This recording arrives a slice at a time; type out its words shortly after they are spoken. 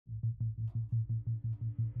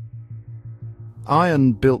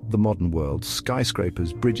Iron built the modern world.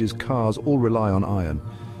 Skyscrapers, bridges, cars all rely on iron.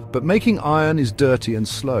 But making iron is dirty and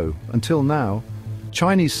slow. Until now,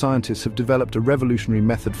 Chinese scientists have developed a revolutionary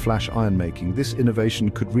method: flash iron making. This innovation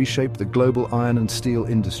could reshape the global iron and steel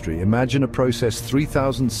industry. Imagine a process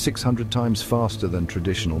 3,600 times faster than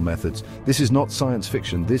traditional methods. This is not science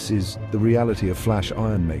fiction, this is the reality of flash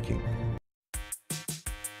iron making.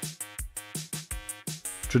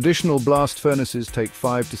 Traditional blast furnaces take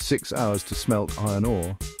 5 to 6 hours to smelt iron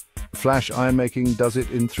ore. Flash iron making does it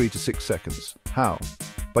in 3 to 6 seconds. How?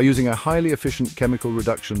 By using a highly efficient chemical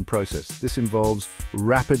reduction process. This involves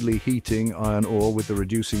rapidly heating iron ore with the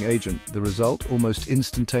reducing agent. The result, almost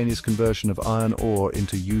instantaneous conversion of iron ore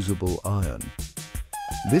into usable iron.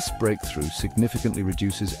 This breakthrough significantly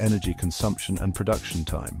reduces energy consumption and production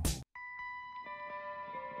time.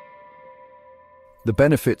 The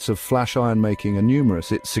benefits of flash iron making are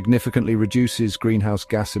numerous. It significantly reduces greenhouse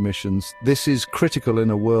gas emissions. This is critical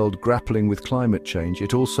in a world grappling with climate change.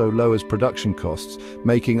 It also lowers production costs,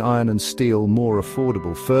 making iron and steel more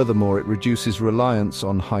affordable. Furthermore, it reduces reliance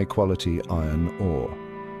on high-quality iron ore.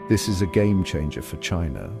 This is a game changer for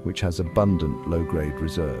China, which has abundant low-grade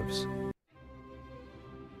reserves.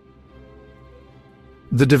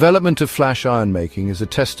 The development of flash iron making is a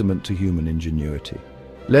testament to human ingenuity.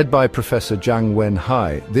 Led by Professor Zhang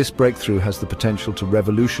Wenhai, this breakthrough has the potential to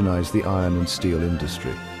revolutionize the iron and steel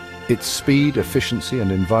industry. Its speed, efficiency,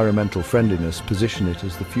 and environmental friendliness position it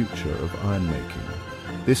as the future of iron making.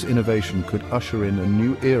 This innovation could usher in a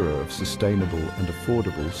new era of sustainable and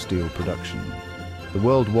affordable steel production. The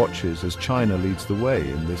world watches as China leads the way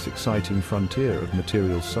in this exciting frontier of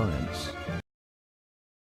materials science.